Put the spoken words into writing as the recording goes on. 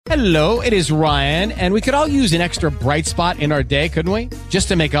Hello, it is Ryan, and we could all use an extra bright spot in our day, couldn't we? Just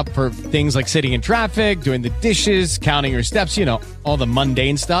to make up for things like sitting in traffic, doing the dishes, counting your steps, all the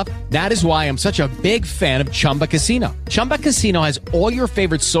mundane stuff. That is why I'm such a big fan of Chumba Casino. Chumba Casino has all your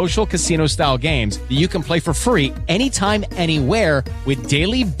favorite social casino-style games that you can play for free anytime, anywhere with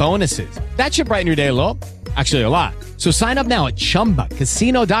daily bonuses. That should brighten your day a little. Actually, a lot. So sign up now at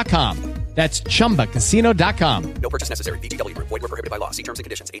ChumbaCasino.com. That's ChumbaCasino.com. No purchase necessary. VGW Group. Void where prohibited by law. See terms and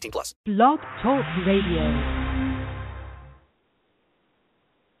conditions. 18+. Blog Talk Radio.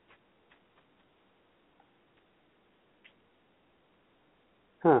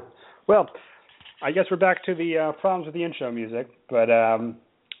 Well, I guess we're back to the problems with the intro music, but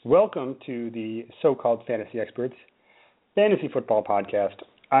welcome to the so-called Fantasy Experts Fantasy Football Podcast.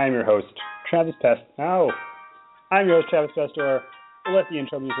 I'm your host, Travis Pest. I'm your host, Travis Pestor. We'll let the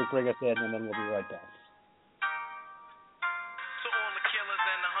intro music bring us in, and then we'll be right back. To all the killers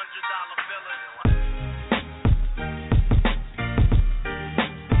and the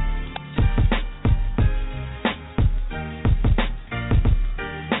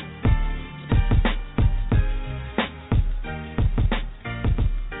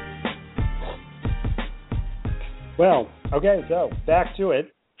 $100 Well, okay, so back to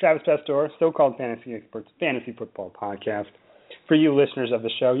it. Travis Pestor, so-called Fantasy Experts Fantasy Football Podcast. For you listeners of the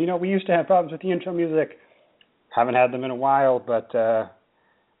show, we used to have problems with the intro music. Haven't had them in a while, but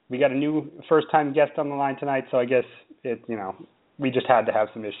we got a new first-time guest on the line tonight, so I guess we just had to have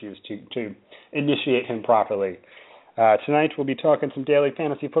some issues to initiate him properly. Tonight we'll be talking some daily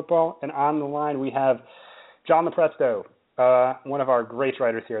fantasy football, and on the line we have John LaPresto, one of our great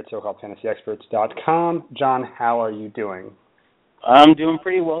writers here at SoCalledFantasyExperts.com. John, how are you doing? I'm doing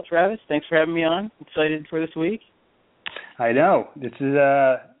pretty well, Travis. Thanks for having me on. Excited for this week. I know. This is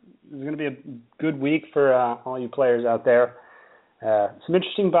going to be a good week for all you players out there. Some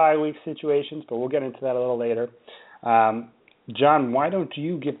interesting bye week situations, but we'll get into that a little later. John, why don't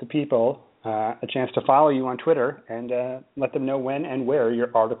you give the people a chance to follow you on Twitter and let them know when and where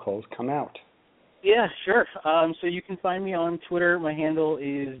your articles come out? Yeah, sure. So you can find me on Twitter. My handle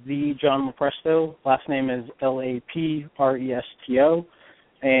is the John LaPresto. Last name is LaPresto.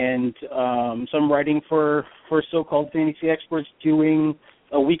 And so I'm writing for so-called Fantasy Experts, doing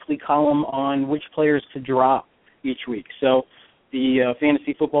a weekly column on which players to drop each week. So the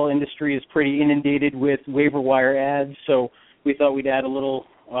fantasy football industry is pretty inundated with waiver wire ads, so we thought we'd add a little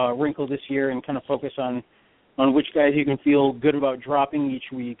wrinkle this year and kind of focus on which guys you can feel good about dropping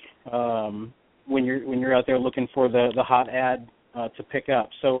each week when you're out there looking for the hot ad to pick up.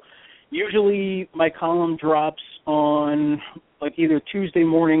 So usually my column drops on like either Tuesday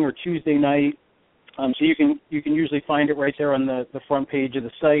morning or Tuesday night. So you can usually find it right there on the front page of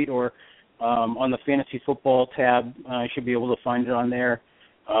the site or on the fantasy football tab. I should be able to find it on there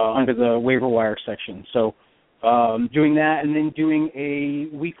under the waiver wire section. So doing that and then doing a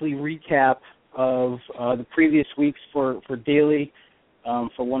weekly recap of the previous weeks for daily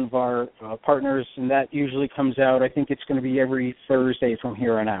for one of our partners, and that usually comes out, I think it's going to be every Thursday from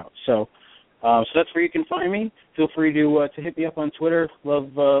here on out. So that's where you can find me. Feel free to hit me up on Twitter.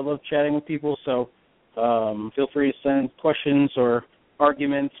 Love chatting with people. So feel free to send questions or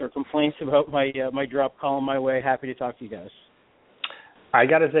arguments or complaints about my drop column my way. Happy to talk to you guys. I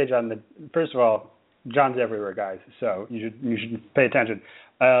got to say, John, first of all, John's everywhere, guys. So you should pay attention.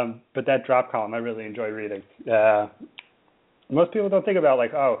 But that drop column, I really enjoy reading. Most people don't think about a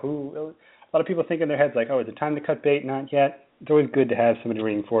lot of people think in their heads is it time to cut bait? Not yet. It's always good to have somebody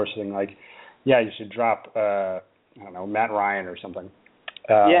reinforcing you should drop, Matt Ryan or something.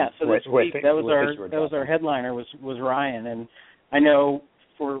 So this week that was our headliner was Ryan, and I know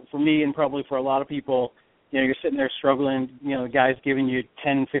for me and probably for a lot of people, you're sitting there struggling. The guy's giving you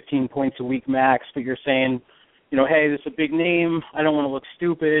 10, 15 points a week max, but you're saying, hey, this is a big name. I don't want to look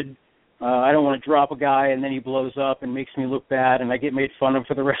stupid. I don't want to drop a guy and then he blows up and makes me look bad and I get made fun of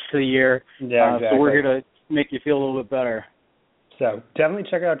for the rest of the year. Yeah, exactly. So we're here to make you feel a little bit better. So definitely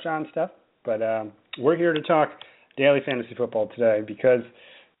check out John's stuff. But we're here to talk daily fantasy football today because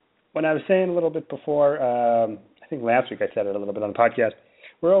when I was saying a little bit before, I think last week I said it a little bit on the podcast,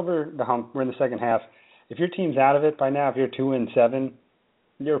 we're over the hump. We're in the second half. If your team's out of it by now, if you're 2-7,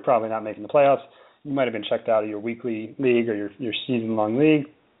 you're probably not making the playoffs. You might have been checked out of your weekly league or your season-long league.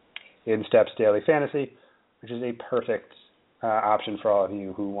 In steps daily fantasy, which is a perfect option for all of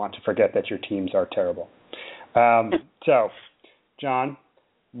you who want to forget that your teams are terrible. So, John,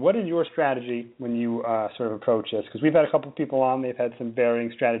 what is your strategy when you sort of approach this? Because we've had a couple of people on. They've had some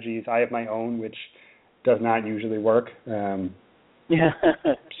varying strategies. I have my own, which does not usually work.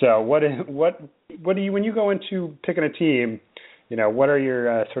 So what do you, when you go into picking a team, what are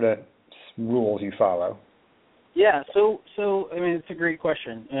your sort of rules you follow? Yeah, so I mean, it's a great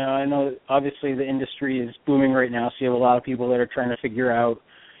question. I know obviously the industry is booming right now, so you have a lot of people that are trying to figure out,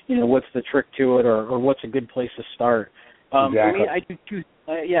 what's the trick to it or what's a good place to start. Exactly. For me, I do two.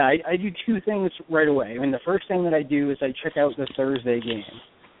 I do two things right away. I mean, the first thing that I do is I check out the Thursday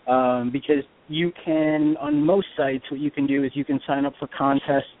game because you can, on most sites, what you can do is you can sign up for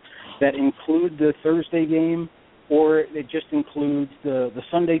contests that include the Thursday game, or it just includes the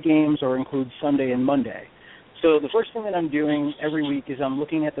Sunday games, or includes Sunday and Monday. So the first thing that I'm doing every week is I'm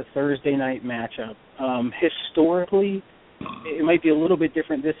looking at the Thursday night matchup. Historically, it might be a little bit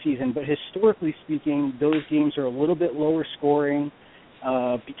different this season, but historically speaking, those games are a little bit lower scoring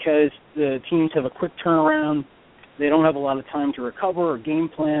because the teams have a quick turnaround. They don't have a lot of time to recover or game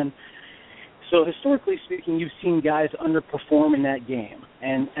plan. So historically speaking, you've seen guys underperform in that game.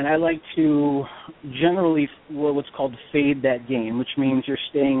 And I like to generally what's called fade that game, which means you're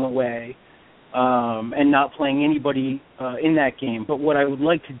staying away and not playing anybody in that game. But what I would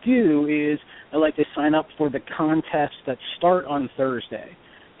like to do is I like to sign up for the contests that start on Thursday.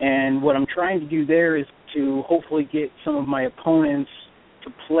 And what I'm trying to do there is to hopefully get some of my opponents to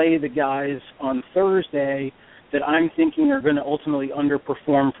play the guys on Thursday that I'm thinking are going to ultimately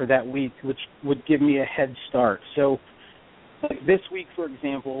underperform for that week, which would give me a head start. So like this week, for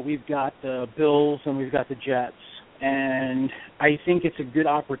example, we've got the Bills and we've got the Jets. And I think it's a good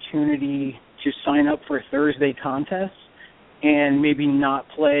opportunity to sign up for Thursday contests and maybe not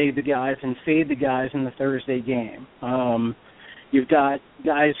play the guys and fade the guys in the Thursday game. You've got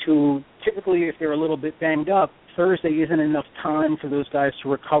guys who typically, if they're a little bit banged up, Thursday isn't enough time for those guys to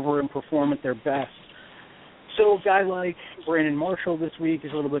recover and perform at their best. So a guy like Brandon Marshall this week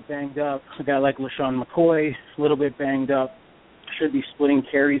is a little bit banged up. A guy like LaShawn McCoy, a little bit banged up. Should be splitting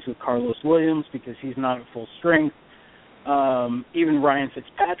carries with Carlos Williams because he's not at full strength. Even Ryan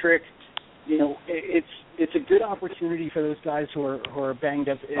Fitzpatrick, it's a good opportunity for those guys who are banged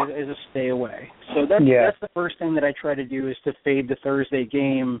up as a stay away. So that's the first thing that I try to do is to fade the Thursday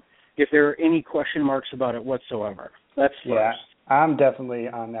game if there are any question marks about it whatsoever. That's first. Yeah, I'm definitely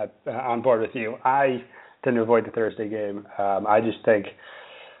on board with you. I tend to avoid the Thursday game. I just think,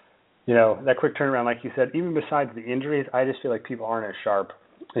 that quick turnaround, like you said, even besides the injuries, I just feel like people aren't as sharp.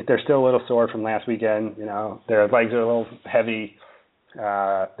 Like they're still a little sore from last weekend. Their legs are a little heavy.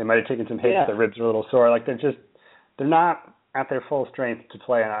 They might have taken some hits. Yeah. Their ribs are a little sore. Like they're not at their full strength to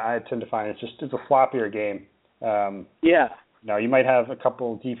play. And I tend to find it's a floppier game. You might have a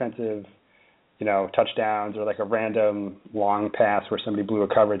couple defensive, touchdowns or like a random long pass where somebody blew a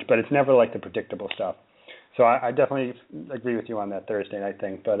coverage, but it's never like the predictable stuff. So I definitely agree with you on that Thursday night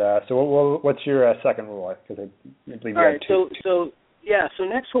thing. But so what's your second rule? Because I believe you have two. So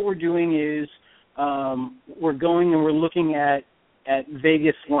next what we're doing is we're going and we're looking at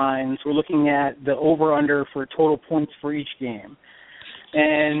Vegas lines. We're looking at the over-under for total points for each game.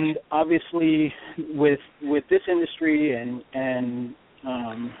 And obviously with this industry and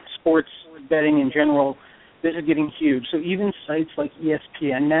sports betting in general, this is getting huge. So even sites like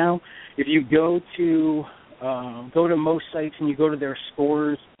ESPN now, if you go to most sites and you go to their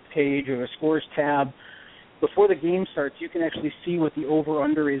scores page or their scores tab, before the game starts, you can actually see what the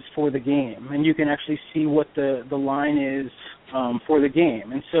over-under is for the game, and you can actually see what the line is for the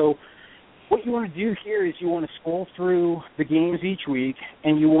game. And so what you want to do here is you want to scroll through the games each week,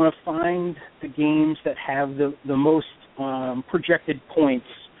 and you want to find the games that have the most projected points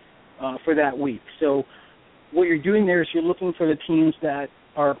for that week. So what you're doing there is you're looking for the teams that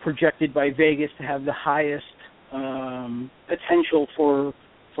are projected by Vegas to have the highest potential for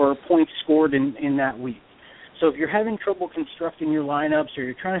points scored in that week. So if you're having trouble constructing your lineups or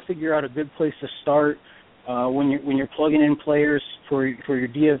you're trying to figure out a good place to start when you're plugging in players for your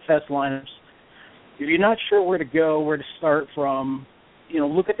DFS lineups, if you're not sure where to start from,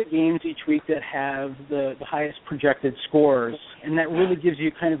 look at the games each week that have the highest projected scores, and that really gives you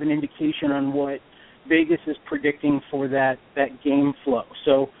kind of an indication on what Vegas is predicting for that game flow.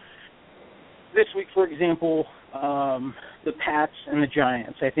 So this week, for example, the Pats and the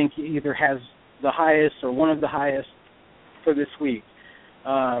Giants, I think either has the highest or one of the highest for this week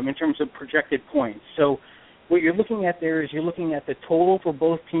in terms of projected points. So what you're looking at there is you're looking at the total for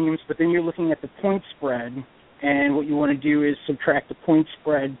both teams, but then you're looking at the point spread, and what you want to do is subtract the point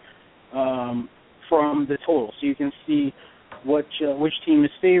spread from the total. So you can see which team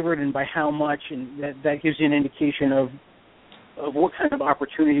is favored and by how much, and that gives you an indication of what kind of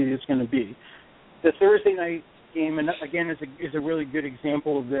opportunity there's going to be. The Thursday night game, and again, is a really good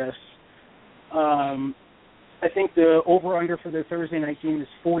example of this. I think the over-under for the Thursday night game is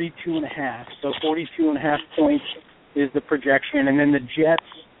 42.5. So 42.5 points is the projection, and then the Jets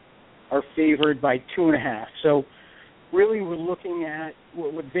are favored by 2.5. So really we're looking at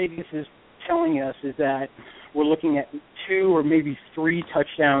what Vegas is telling us is that we're looking at 2 or maybe 3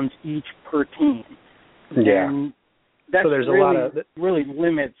 touchdowns each per team. Yeah. And that so there's really, a lot of really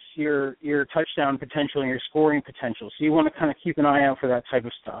limits your touchdown potential and your scoring potential. So you want to kind of keep an eye out for that type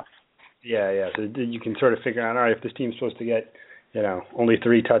of stuff. Yeah. So you can sort of figure out, all right, if this team's supposed to get, only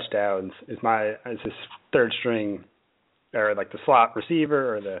 3 touchdowns, is this third string or like the slot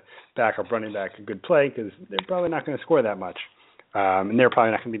receiver or the backup running back a good play? Because they're probably not going to score that much, and they're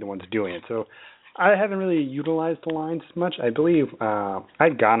probably not going to be the ones doing it. So I haven't really utilized the lines much. I believe I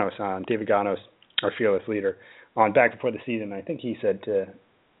had David Ganos, our fearless leader, on back before the season. I think he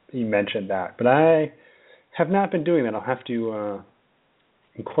mentioned that, but I have not been doing that. I'll have to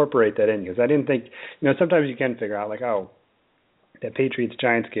incorporate that in because I didn't think, sometimes you can figure out like, oh, that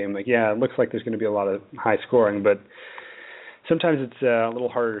Patriots-Giants game, like, yeah, it looks like there's going to be a lot of high scoring, but sometimes it's a little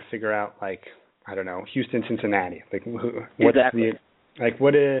harder to figure out, like, I don't know, Houston-Cincinnati. Like, what's exactly.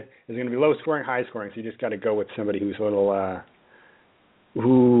 what is it going to be low scoring, high scoring? So you just got to go with somebody who's a little,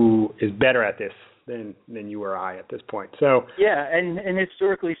 who is better at this than you or I at this point. So yeah, and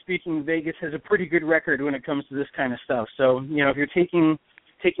historically speaking, Vegas has a pretty good record when it comes to this kind of stuff. So, if you're taking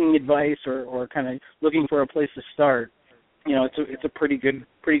advice or kind of looking for a place to start, it's a pretty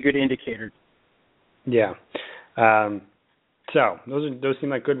good indicator. Yeah. So those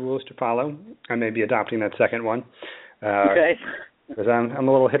seem like good rules to follow. I may be adopting that second one. Okay. Because I'm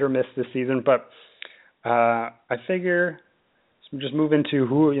a little hit or miss this season, but I figure just move into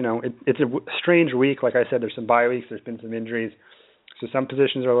who, it's a strange week. Like I said, there's some bye weeks. There's been some injuries. So some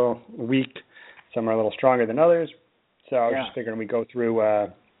positions are a little weak. Some are a little stronger than others. So I was just figuring we go through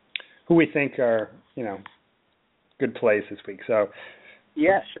who we think are, good plays this week. So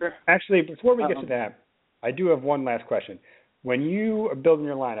yeah, sure. Actually, before we get to that, I do have one last question. When you are building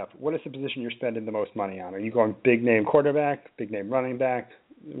your lineup, what is the position you're spending the most money on? Are you going big name quarterback, big name running back?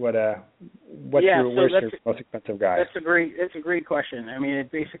 Where's your most expensive guy? That's a great question. I mean,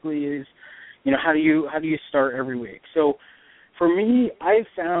 it basically is, how do you start every week? So for me, I've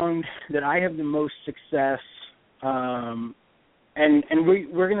found that I have the most success, and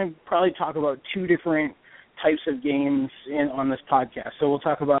we're going to probably talk about 2 different types of games on this podcast. So we'll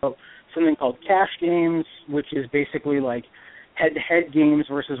talk about something called cash games, which is basically like head-to-head games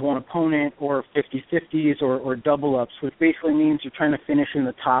versus one opponent, or 50-50s or double-ups, which basically means you're trying to finish in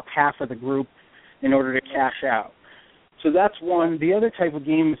the top half of the group in order to cash out. So that's one. The other type of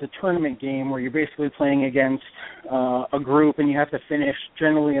game is a tournament game where you're basically playing against a group and you have to finish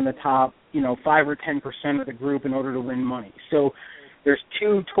generally in the top, 5 or 10% of the group in order to win money. So there's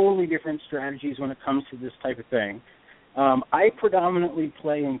 2 totally different strategies when it comes to this type of thing. I predominantly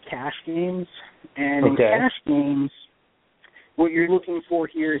play in cash games, and in cash games, what you're looking for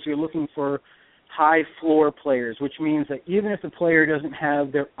here is you're looking for high floor players, which means that even if the player doesn't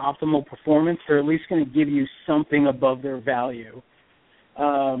have their optimal performance, they're at least going to give you something above their value.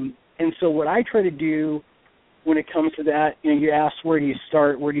 And so what I try to do when it comes to that, you asked where do you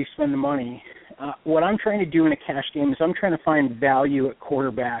start, where do you spend the money? What I'm trying to do in a cash game is I'm trying to find value at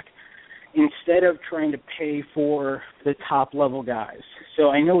quarterback instead of trying to pay for the top-level guys. So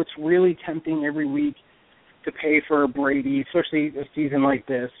I know it's really tempting every week to pay for Brady, especially a season like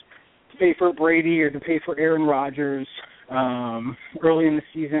this, to pay for Brady or to pay for Aaron Rodgers. Early in the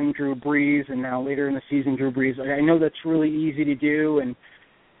season, Drew Brees, and now later in the season, Drew Brees. I know that's really easy to do, and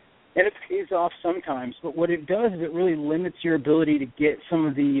it pays off sometimes. But what it does is it really limits your ability to get some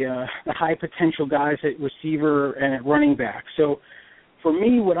of the high-potential guys at receiver and at running back. So for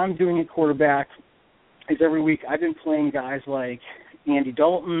me, what I'm doing at quarterback is every week I've been playing guys like Andy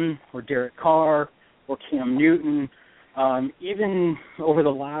Dalton or Derek Carr or Cam Newton. Even over the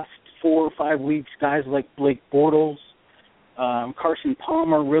last 4 or 5 weeks, guys like Blake Bortles, Carson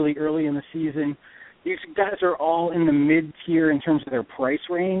Palmer really early in the season. These guys are all in the mid-tier in terms of their price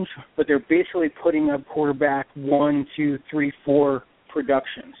range, but they're basically putting up quarterback 1, 2, 3, 4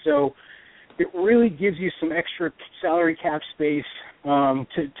 production. So it really gives you some extra salary cap space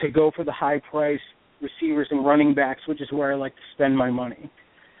to go for the high-price receivers and running backs, which is where I like to spend my money.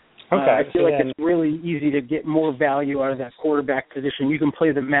 I feel like it's really easy to get more value out of that quarterback position. You can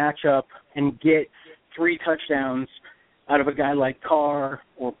play the matchup and get 3 touchdowns out of a guy like Carr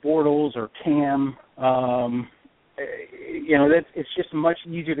or Bortles or Cam. It's just much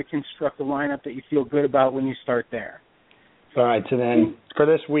easier to construct a lineup that you feel good about when you start there. All right, so then for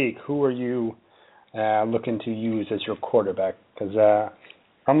this week, who are you looking to use as your quarterback? Because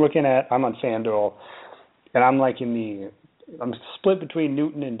I'm on FanDuel, and I'm like in I'm split between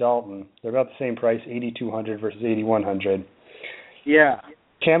Newton and Dalton. They're about the same price, $8,200 versus $8,100. Yeah.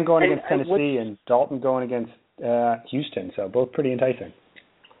 Cam going against Tennessee and Dalton going against Houston, so both pretty enticing.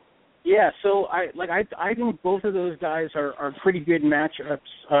 Yeah, so I think both of those guys are pretty good matchups,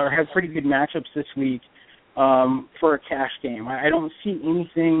 or have pretty good matchups this week for a cash game. I don't see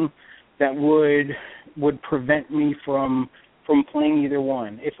anything that would prevent me from playing either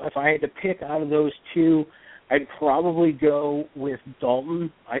one. If I had to pick out of those two, I'd probably go with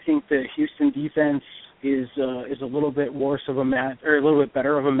Dalton. I think the Houston defense is a little bit worse of a match, or a little bit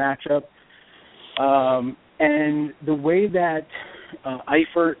better of a matchup. And the way that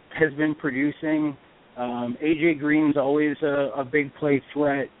Eifert has been producing, AJ Green's always a big play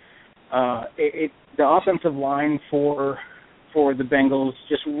threat. The offensive line for the Bengals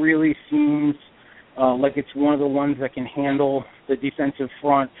just really seems like it's one of the ones that can handle the defensive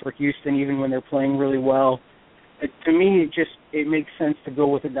front for Houston, even when they're playing really well. To me, it makes sense to go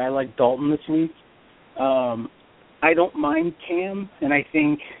with a guy like Dalton this week. I don't mind Cam, and I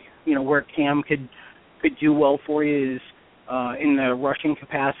think where Cam could do well for you is in the rushing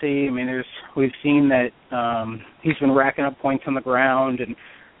capacity. I mean, we've seen that he's been racking up points on the ground, and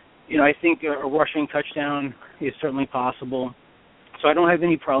I think a rushing touchdown is certainly possible. So I don't have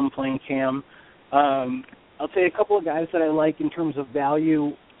any problem playing Cam. I'll say a couple of guys that I like in terms of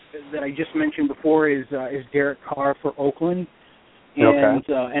value that I just mentioned before is Derek Carr for Oakland,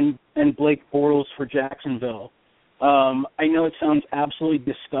 and Blake Bortles for Jacksonville. I know it sounds absolutely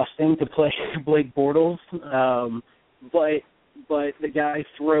disgusting to play Blake Bortles, but the guy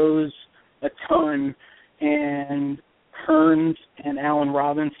throws a ton, and Hearns and Allen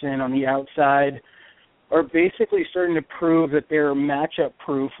Robinson on the outside are basically starting to prove that they're matchup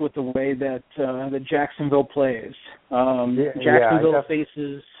proof with the way that Jacksonville plays. Jacksonville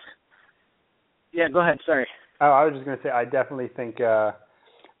faces. Yeah, go ahead. Sorry. Oh, I was just going to say I definitely think the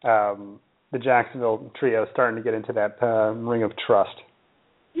Jacksonville trio is starting to get into that ring of trust.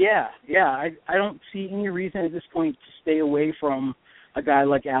 Yeah. I don't see any reason at this point to stay away from a guy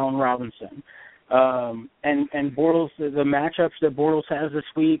like Allen Robinson. And Bortles, the matchups that Bortles has this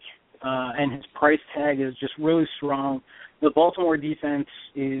week, and his price tag is just really strong. The Baltimore defense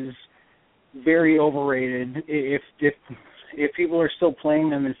is very overrated. If people are still playing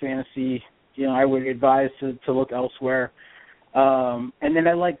them in fantasy, I would advise to look elsewhere. And then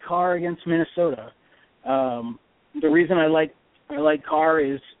I like Carr against Minnesota. The reason I like Carr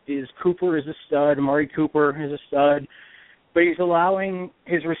is Cooper is a stud, Amari Cooper is a stud, but he's allowing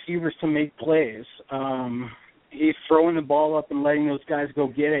his receivers to make plays. He's throwing the ball up and letting those guys go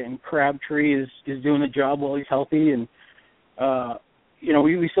get it, and Crabtree is doing the job while he's healthy. And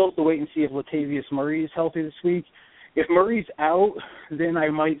we still have to wait and see if Latavius Murray is healthy this week. If Murray's out, then I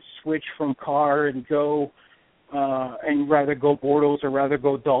might switch from Carr and go and rather go Bortles or rather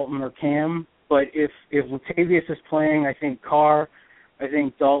go Dalton or Cam. But if Latavius is playing, I think Carr, I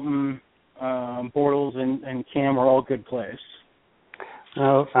think Dalton, Bortles, and Cam are all good plays.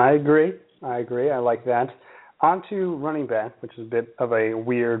 Oh, I agree. I like that. On to running back, which is a bit of a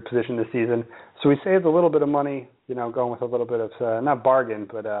weird position this season. So we saved a little bit of money, going with a little bit of, not bargain,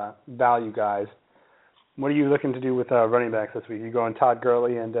 but value guys. What are you looking to do with running backs this week? Are you going Todd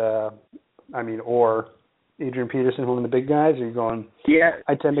Gurley and, or Adrian Peterson, one of the big guys? Or are you going,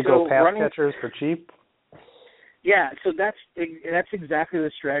 I tend to go pass catchers for cheap? Yeah, so that's exactly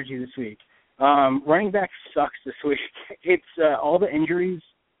the strategy this week. Running back sucks this week. It's all the injuries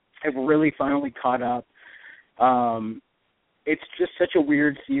have really finally caught up. It's just such a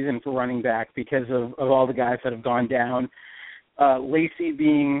weird season for running back because of all the guys that have gone down. Lacey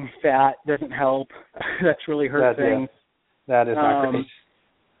being fat doesn't help. That's really hurt things. That is not great.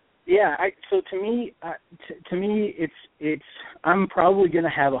 Yeah, so to me, it's I'm probably going to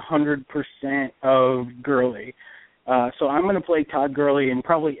have 100% of Gurley. So I'm going to play Todd Gurley in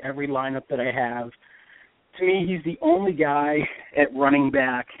probably every lineup that I have. To me, he's the only guy at running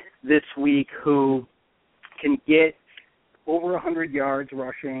back this week who can get over 100 yards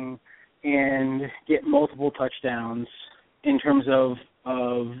rushing and get multiple touchdowns in terms of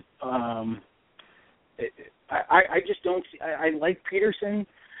I just don't see, I like Peterson,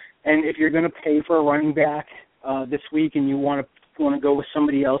 and if you're going to pay for a running back this week and you want to go with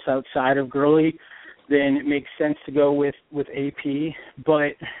somebody else outside of Gurley, then it makes sense to go with AP.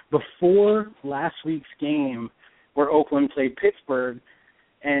 But before last week's game where Oakland played Pittsburgh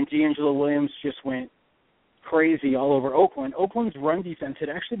and D'Angelo Williams just went crazy all over Oakland, Oakland's run defense had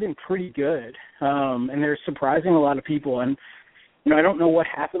actually been pretty good, and they're surprising a lot of people. And I don't know what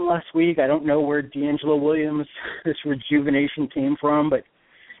happened last week. I don't know where D'Angelo Williams, this rejuvenation came from, but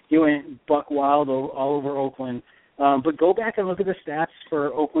he went buck wild all over Oakland. But go back and look at the stats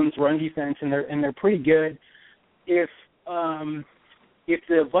for Oakland's run defense, and they're pretty good. If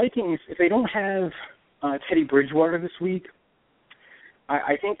the Vikings, if they don't have Teddy Bridgewater this week,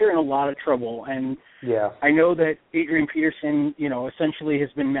 I think they're in a lot of trouble. And yeah, I know that Adrian Peterson, essentially has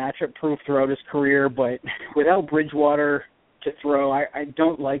been matchup proof throughout his career, but without Bridgewater to throw, I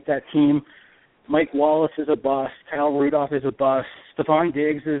don't like that team. Mike Wallace is a bust. Kyle Rudolph is a bust. Stephon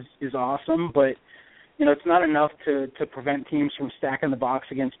Diggs is awesome, but it's not enough to prevent teams from stacking the box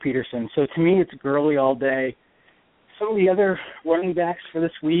against Peterson. So to me, it's Gurley all day. Some of the other running backs for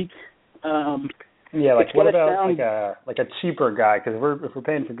this week. What about like a cheaper guy? Because if we're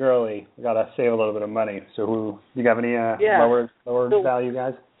paying for Gurley, we gotta save a little bit of money. So do you have any lower value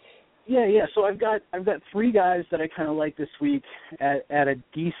guys? Yeah. So I've got 3 guys that I kind of like this week at a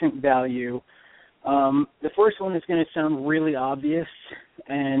decent value. The first one is going to sound really obvious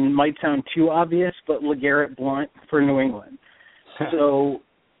and might sound too obvious, but LeGarrette Blount for New England. So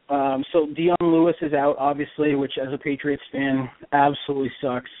Dion Lewis is out, obviously, which as a Patriots fan absolutely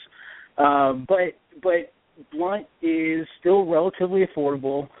sucks. But Blount is still relatively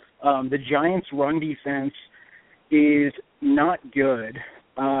affordable. The Giants' run defense is not good,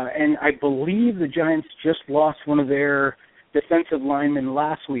 and I believe the Giants just lost one of their defensive linemen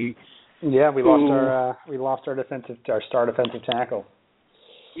last week. Yeah, we lost our star defensive tackle.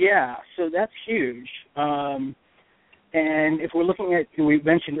 Yeah, so that's huge. And if we're looking at, we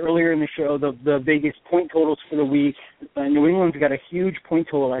mentioned earlier in the show, the biggest point totals for the week, New England's got a huge point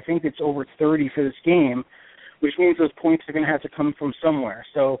total. I think it's over 30 for this game, which means those points are going to have to come from somewhere.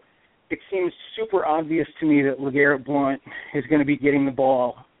 So it seems super obvious to me that LeGarrette Blount is going to be getting the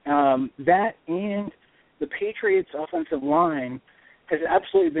ball. That and the Patriots' offensive line has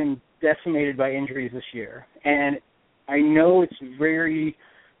absolutely been decimated by injuries this year. And I know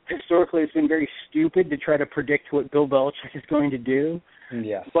historically it's been very stupid to try to predict what Bill Belichick is going to do.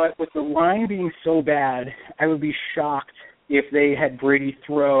 Yes. But with the line being so bad, I would be shocked if they had Brady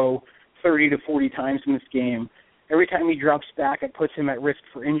throw 30 to 40 times in this game. Every time he drops back, it puts him at risk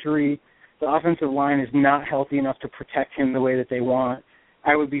for injury. The offensive line is not healthy enough to protect him the way that they want.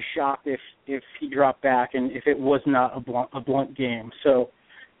 I would be shocked if he dropped back and if it was not a blunt game. So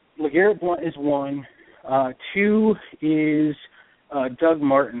LeGarrette Blount is 1. 2 is Doug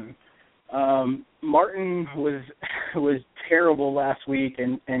Martin. Martin was terrible last week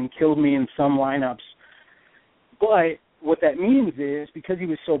and killed me in some lineups. But what that means is, because he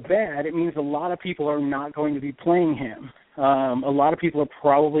was so bad, it means a lot of people are not going to be playing him. A lot of people are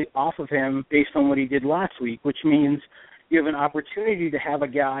probably off of him based on what he did last week, which means you have an opportunity to have a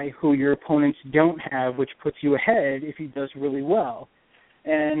guy who your opponents don't have, which puts you ahead if he does really well.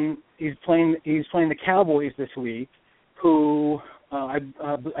 And he's playing the Cowboys this week, who I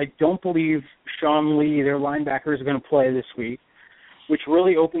don't believe Sean Lee, their linebacker, is going to play this week, which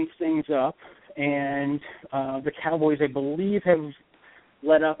really opens things up. And the Cowboys, I believe, have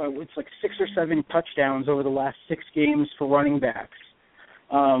let up, it's like 6 or 7 touchdowns over the last 6 games for running backs.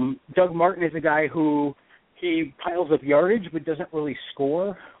 Doug Martin is a guy who he piles up yardage but doesn't really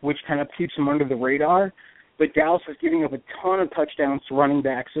score, which kind of keeps him under the radar. But Dallas is giving up a ton of touchdowns to running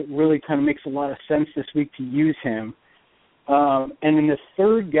backs. So it really kind of makes a lot of sense this week to use him. And then the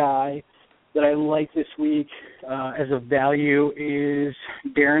third guy that I like this week as a value is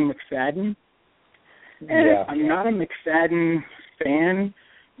Darren McFadden. And I'm not a McFadden fan,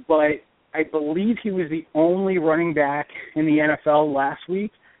 but I believe he was the only running back in the NFL last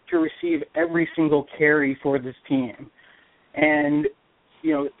week to receive every single carry for this team. And,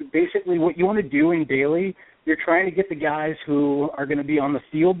 basically what you want to do in daily, you're trying to get the guys who are going to be on the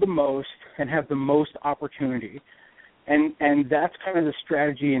field the most and have the most opportunity. And that's kind of the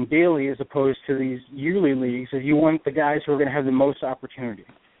strategy in daily as opposed to these yearly leagues, is you want the guys who are going to have the most opportunity.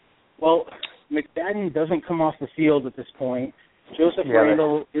 Well, McFadden doesn't come off the field at this point. Joseph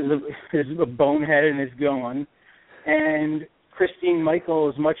Randle is a bonehead and is gone. And Christine Michael,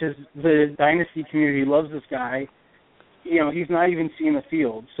 as much as the dynasty community loves this guy, he's not even seeing the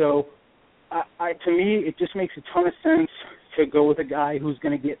field. So to me, it just makes a ton of sense to go with a guy who's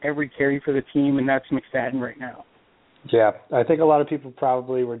going to get every carry for the team, and that's McFadden right now. Yeah, I think a lot of people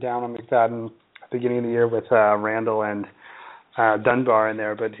probably were down on McFadden at the beginning of the year with Randall and Dunbar in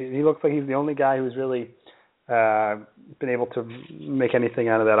there, but he looks like he's the only guy who's really been able to make anything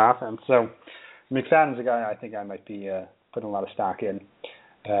out of that offense. So McFadden's a guy I think I might be putting a lot of stock in.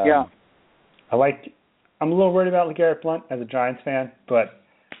 I'm a little worried about LeGarrette Blount as a Giants fan, but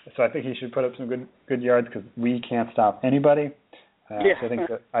so I think he should put up some good yards because we can't stop anybody. So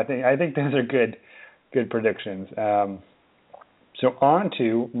I think those are good predictions. So on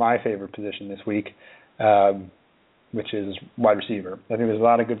to my favorite position this week. which is wide receiver. I think there's a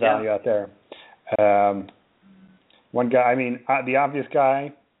lot of good value out there. One guy, the obvious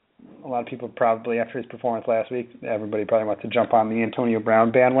guy, a lot of people probably, after his performance last week, everybody probably wants to jump on the Antonio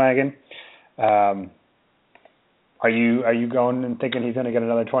Brown bandwagon. Are you going and thinking he's going to get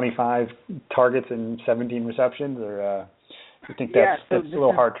another 25 targets and 17 receptions, or you think that's a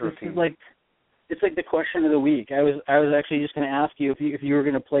little hard to repeat? It's like the question of the week. I was actually just going to ask you if you were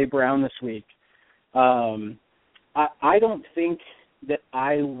going to play Brown this week. I don't think that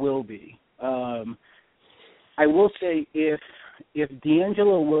I will be. I will say if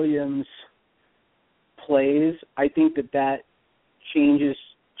D'Angelo Williams plays, I think that changes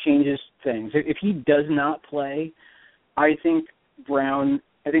things. If he does not play, I think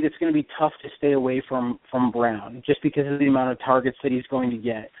it's going to be tough to stay away from Brown just because of the amount of targets that he's going to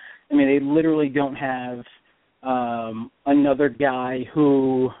get. I mean, they literally don't have another guy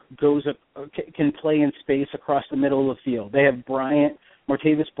who can play in space across the middle of the field. They have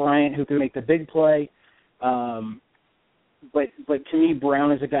Martavis Bryant, who can make the big play. But to me,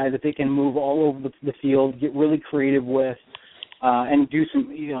 Brown is a guy that they can move all over the field, get really creative with, and do some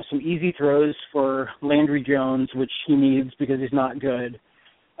easy throws for Landry Jones, which he needs because he's not good.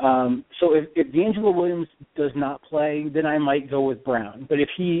 So if D'Angelo Williams does not play, then I might go with Brown. But if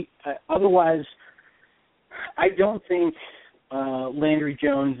he otherwise, I don't think Landry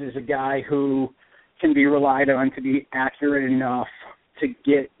Jones is a guy who can be relied on to be accurate enough to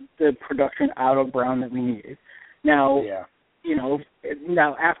get the production out of Brown that we need. Now,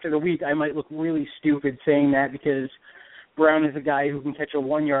 now after the week, I might look really stupid saying that because Brown is a guy who can catch a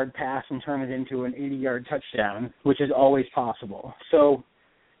 1-yard pass and turn it into an 80-yard touchdown, which is always possible. So,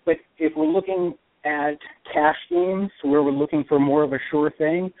 but if we're looking at cash games where we're looking for more of a sure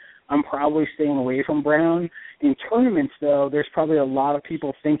thing, I'm probably staying away from Brown. In tournaments, though, there's probably a lot of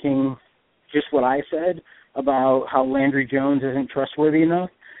people thinking just what I said about how Landry Jones isn't trustworthy enough.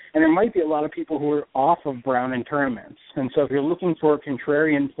 And there might be a lot of people who are off of Brown in tournaments. And so if you're looking for a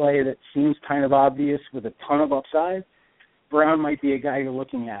contrarian play that seems kind of obvious with a ton of upside, Brown might be a guy you're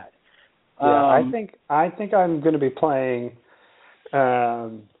looking at. I think I'm going to be playing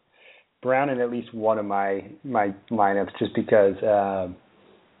Brown in at least one of my lineups just because,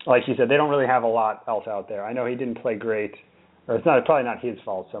 like you said, they don't really have a lot else out there. I know he didn't play great, or it's probably not his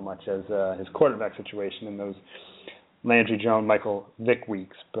fault so much as his quarterback situation in those Landry Jones, Michael Vick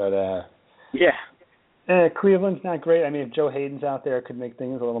weeks. But Cleveland's not great. I mean, if Joe Hayden's out there, it could make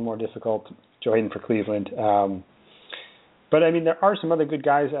things a little more difficult. Joe Hayden for Cleveland. But, I mean, there are some other good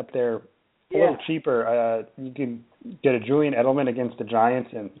guys up there, a little cheaper. You can get a Julian Edelman against the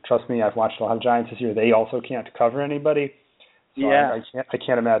Giants, and trust me, I've watched a lot of Giants this year. They also can't cover anybody. So I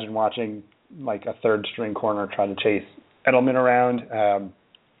can't imagine watching, like, a third-string corner try to chase Edelman around.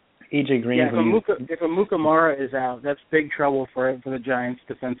 A.J. Green. If Amukamara is out, that's big trouble for the Giants'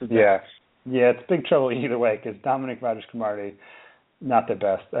 defensive backs. Yeah, it's big trouble either way because Dominic Rodgers-Cromartie, not the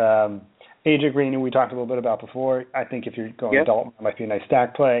best. A.J. Green, who we talked a little bit about before, I think if you're going Dalton, it might be a nice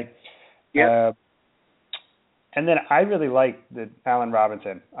stack play. And then I really like the Allen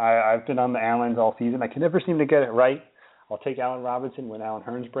Robinson. I've been on the Allens all season. I can never seem to get it right. I'll take Allen Robinson when Allen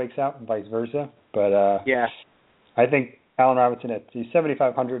Hurns breaks out and vice versa. But I think Allen Robinson at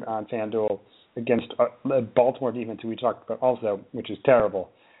 7,500 on FanDuel against the Baltimore defense, who we talked about also, which is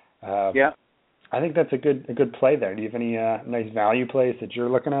terrible. I think that's a good play there. Do you have any nice value plays that you're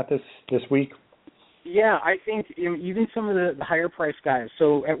looking at this week? Yeah, I think even some of the higher price guys.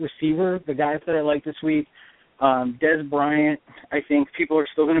 So at receiver, the guys that I like this week, Des Bryant, I think people are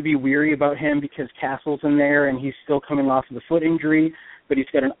still going to be weary about him because Castle's in there and he's still coming off of the foot injury, but he's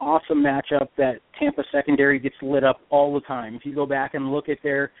got an awesome matchup that Tampa secondary gets lit up all the time. If you go back and look at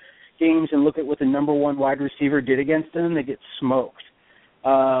their games and look at what the number one wide receiver did against them, they get smoked.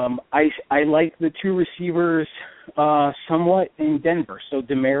 I like the two receivers somewhat in Denver, so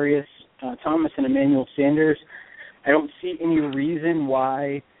Demaryius Thomas and Emmanuel Sanders. I don't see any reason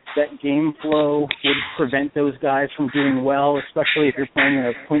why that game flow would prevent those guys from doing well, especially if you're playing in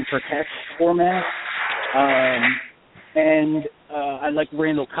a point-per-catch format. And I like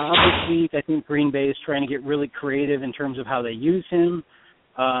Randall Cobb this week. I think Green Bay is trying to get really creative in terms of how they use him.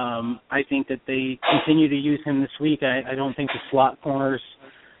 I think that they continue to use him this week. I don't think the slot corners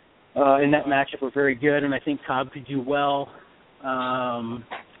in that matchup are very good, and I think Cobb could do well.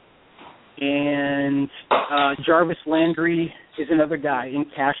 And Jarvis Landry is another guy in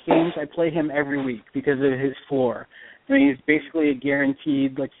cash games. I play him every week because of his floor. I mean, he's basically a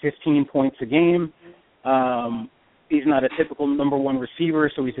guaranteed 15 points a game. He's not a typical number one receiver,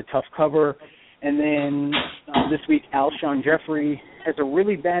 so he's a tough cover. And then this week, Alshon Jeffrey has a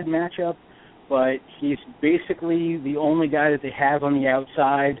really bad matchup, but he's basically the only guy that they have on the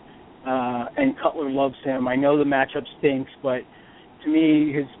outside, and Cutler loves him. I know the matchup stinks, but to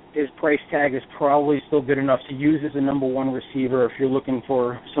me, his price tag is probably still good enough to use as a number one receiver if you're looking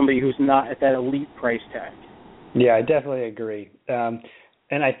for somebody who's not at that elite price tag. Yeah, I definitely agree.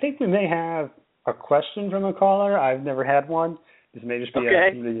 And I think we may have a question from a caller. I've never had one. This may just be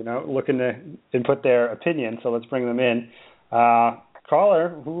somebody, looking to input their opinion. So let's bring them in. Caller,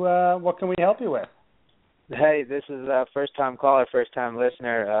 what can we help you with? Hey, this is a first-time caller, first-time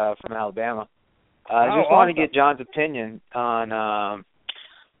listener from Alabama. I just want to get John's opinion on,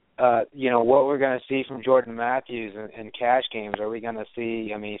 what we're going to see from Jordan Matthews in cash games. Are we going to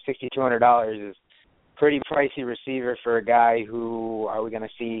see? I mean, $6,200 is pretty pricey receiver for a guy who. Are we going to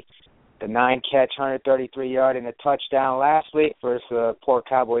see the 9-catch, 133-yard and a touchdown last week versus a poor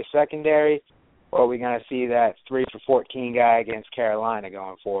Cowboys secondary? Or are we going to see that 3-for-14 guy against Carolina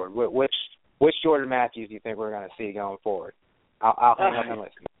going forward? Which Jordan Matthews do you think we're going to see going forward? I'll hang up and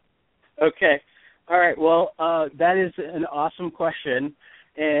listen. Okay. All right. Well, that is an awesome question.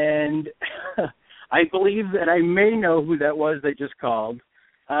 And I believe that I may know who that was that just called.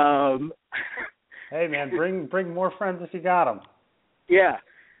 Hey, man, bring more friends if you got them. Yeah.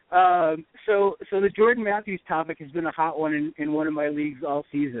 So the Jordan Matthews topic has been a hot one in one of my leagues all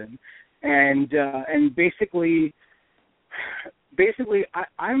season. And basically,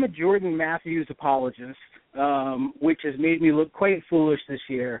 I'm a Jordan Matthews apologist, which has made me look quite foolish this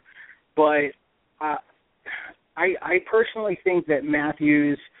year. But I personally think that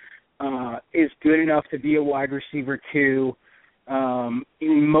Matthews is good enough to be a wide receiver too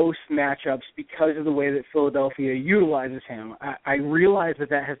in most matchups because of the way that Philadelphia utilizes him. I realize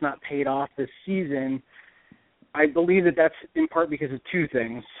that has not paid off this season. I believe that that's in part because of two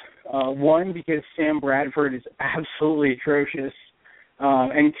things. One, because Sam Bradford is absolutely atrocious.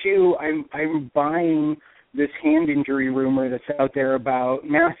 And two, I'm buying this hand injury rumor that's out there about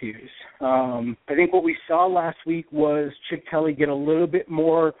Matthews. I think what we saw last week was Chip Kelly get a little bit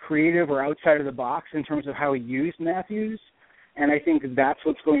more creative or outside of the box in terms of how he used Matthews. And I think that's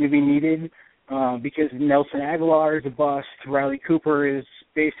what's going to be needed because Nelson Aguilar is a bust. Riley Cooper is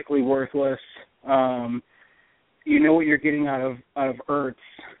basically worthless. You know what you're getting out of Ertz.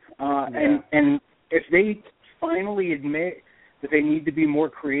 And if they finally admit that they need to be more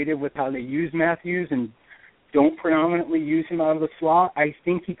creative with how they use Matthews and don't predominantly use him out of the slot, I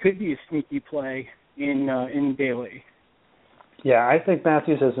think he could be a sneaky play in daily. Yeah, I think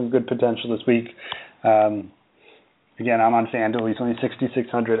Matthews has some good potential this week. Again, I'm on FanDuel. He's only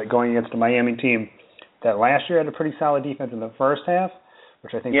 6,600 going against the Miami team that last year had a pretty solid defense in the first half,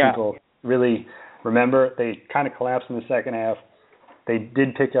 which I think people really remember. They kind of collapsed in the second half. They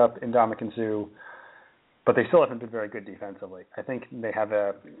did pick up Ndamukong Suh, but they still haven't been very good defensively. I think they have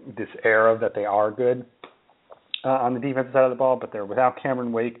this era that they are good on the defensive side of the ball, but they're without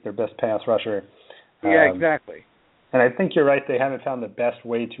Cameron Wake, their best pass rusher. Yeah, exactly. And I think you're right. They haven't found the best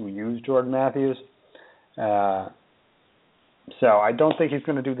way to use Jordan Matthews. So I don't think he's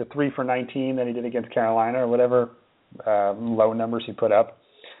going to do the 3 for 19 that he did against Carolina or whatever low numbers he put up.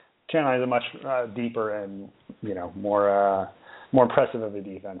 Carolina's a much deeper and more impressive of a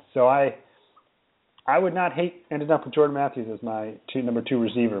defense. So I would not hate ending up with Jordan Matthews as my number 2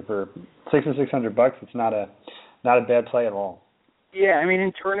 receiver for $6,600. It's not a bad play at all. Yeah, I mean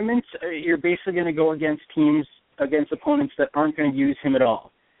in tournaments you're basically going to go against opponents that aren't going to use him at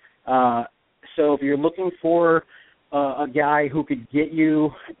all. So if you're looking for a guy who could get you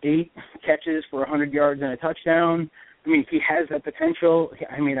 8 catches for 100 yards and a touchdown, I mean, he has that potential.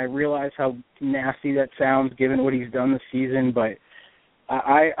 I mean, I realize how nasty that sounds given what he's done this season, but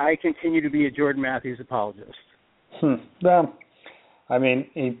I continue to be a Jordan Matthews apologist. Well, I mean,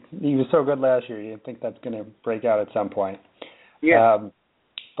 he was so good last year. You'd think that's going to break out at some point. Yeah.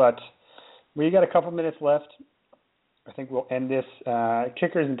 But we got a couple minutes left. I think we'll end this.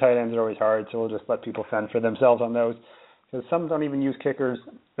 Kickers and tight ends are always hard, so we'll just let people fend for themselves on those. Because some don't even use kickers.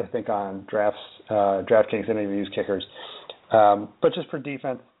 I think on DraftKings they don't even use kickers. But just for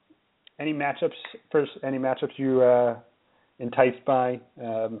defense, any matchups you enticed by?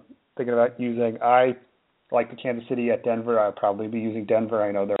 Thinking about using. I like the Kansas City at Denver. I'll probably be using Denver.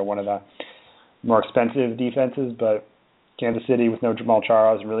 I know they're one of the more expensive defenses, but Kansas City with no Jamal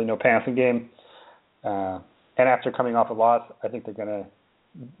Charles and really no passing game. And after coming off a loss, I think they're going to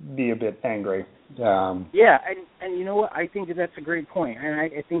be a bit angry. Yeah, and you know what? I think that's a great point. And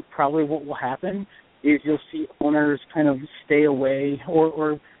I think probably what will happen is you'll see owners kind of stay away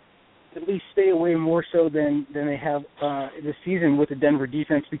or at least stay away more so than they have this season with the Denver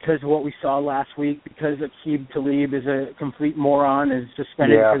defense because of what we saw last week, because Aqib Talib is a complete moron, is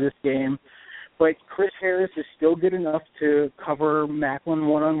suspended for this game. but Chris Harris is still good enough to cover Macklin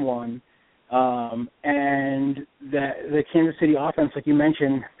one-on-one. And the Kansas City offense, like you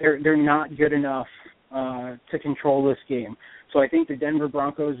mentioned, they're not good enough to control this game. So I think the Denver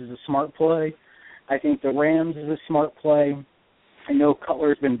Broncos is a smart play. I think the Rams is a smart play. I know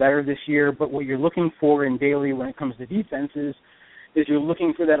Cutler's been better this year, but what you're looking for in Daly when it comes to defenses is you're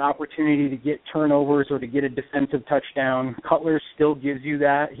looking for that opportunity to get turnovers or to get a defensive touchdown. Cutler still gives you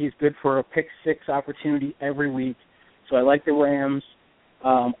that. He's good for a pick-six opportunity every week. So I like the Rams.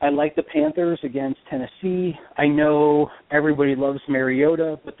 I like the Panthers against Tennessee. I know everybody loves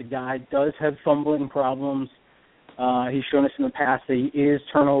Mariota, but the guy does have fumbling problems. He's shown us in the past that he is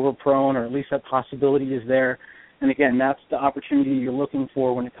turnover-prone, or at least that possibility is there. And, again, that's the opportunity you're looking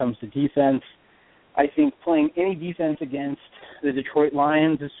for when it comes to defense. I think playing any defense against the Detroit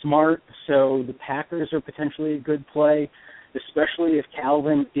Lions is smart, so the Packers are potentially a good play, especially if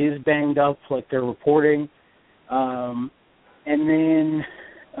Calvin is banged up like they're reporting. And then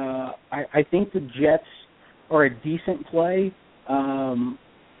I think the Jets are a decent play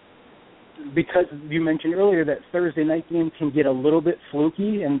because you mentioned earlier that Thursday night game can get a little bit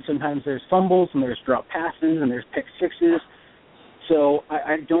fluky, and sometimes there's fumbles and there's drop passes and there's pick sixes. So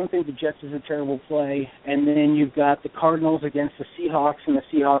I don't think the Jets is a terrible play. And then you've got the Cardinals against the Seahawks, and the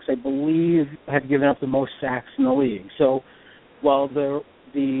Seahawks, I believe, have given up the most sacks in the league. So while the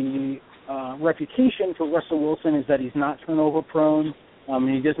reputation for Russell Wilson is that he's not turnover prone and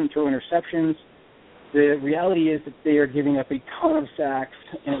he doesn't throw interceptions, the reality is that they are giving up a ton of sacks,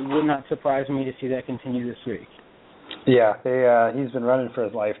 and it would not surprise me to see that continue this week. Yeah, he's been running for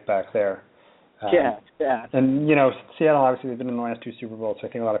his life back there. Yeah, it's bad. And, Seattle, obviously, they've been in the last two Super Bowls, so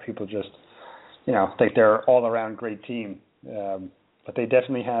I think a lot of people just, think they're all-around great team. But they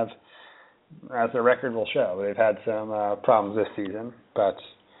definitely have, as their record will show, they've had some problems this season. But,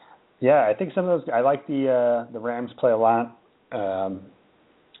 yeah, I think some of those, I like the Rams play a lot.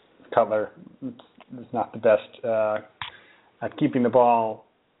 Cutler is not the best at keeping the ball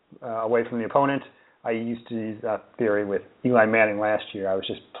away from the opponent. I used to use that theory with Eli Manning last year. I was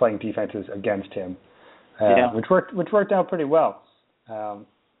just playing defenses against him, which worked out pretty well.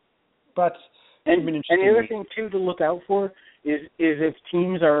 But and the other thing too to look out for is if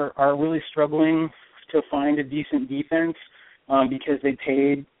teams are really struggling to find a decent defense because they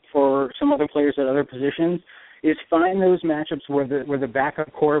paid for some other players at other positions, is find those matchups where the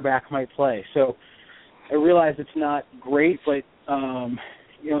backup quarterback might play. So I realize it's not great, but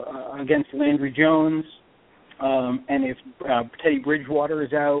against Landry Jones, and if Teddy Bridgewater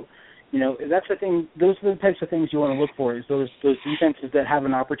is out, that's the thing. Those are the types of things you want to look for, is those defenses that have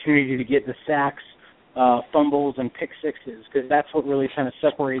an opportunity to get the sacks, fumbles, and pick sixes, because that's what really kind of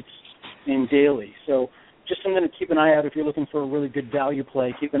separates in daily. So just something to keep an eye out if you're looking for a really good value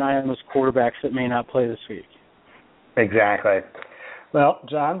play. Keep an eye on those quarterbacks that may not play this week. Exactly. Well,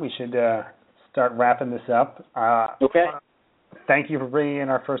 John, we should start wrapping this up. Okay. Thank you for bringing in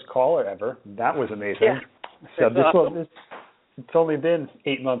our first caller ever. That was amazing. Yeah. So it's only been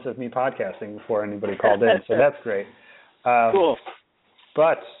 8 months of me podcasting before anybody called in, so that's great. Cool.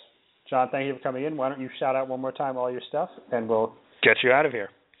 But, John, thank you for coming in. Why don't you shout out one more time all your stuff, and we'll get you out of here.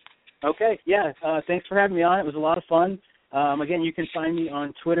 Okay, yeah. Thanks for having me on. It was a lot of fun. Again, you can find me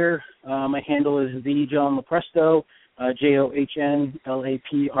on Twitter. My handle is @JohnLaPresto,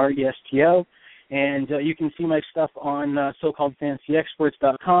 JohnLaPresto. And you can see my stuff on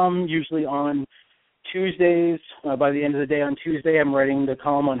SoCalledFantasyExperts.com, usually on Tuesdays. By the end of the day on Tuesday, I'm writing the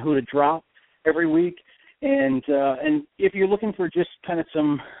column on who to drop every week. And if you're looking for just kind of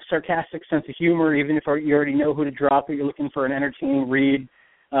some sarcastic sense of humor, even if you already know who to drop, or you're looking for an entertaining read,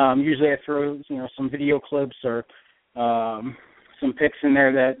 usually I throw some video clips or some pics in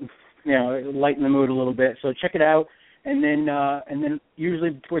there that lighten the mood a little bit. So check it out. And then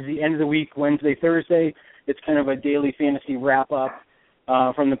usually towards the end of the week, Wednesday, Thursday, it's kind of a daily fantasy wrap-up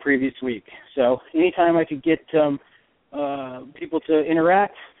from the previous week. So anytime I could get people to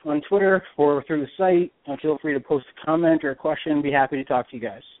interact on Twitter or through the site, feel free to post a comment or a question. I'd be happy to talk to you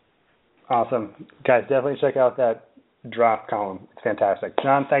guys. Awesome. Guys, definitely check out that drop column. It's fantastic.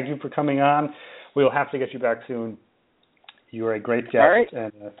 John, thank you for coming on. We'll have to get you back soon. You were a great guest, all right.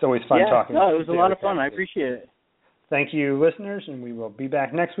 And it's always fun talking. No, it was a lot of fun. I appreciate it. Thank you, listeners, and we will be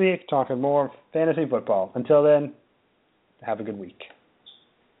back next week talking more fantasy football. Until then, have a good week.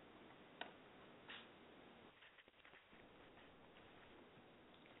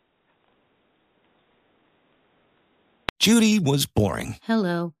 Judy was boring.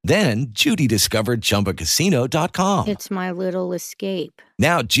 Hello. Then Judy discovered ChumbaCasino.com. It's my little escape.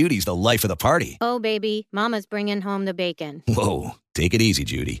 Now Judy's the life of the party. Oh, baby, mama's bringing home the bacon. Whoa, take it easy,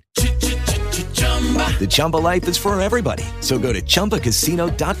 Judy. The Chumba life is for everybody. So go to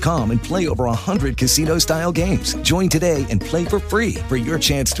ChumbaCasino.com and play over 100 casino-style games. Join today and play for free for your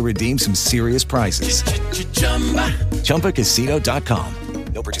chance to redeem some serious prizes. ChumbaCasino.com.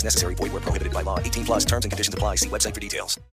 No purchase necessary. Void where prohibited by law. 18 plus terms and conditions apply. See website for details.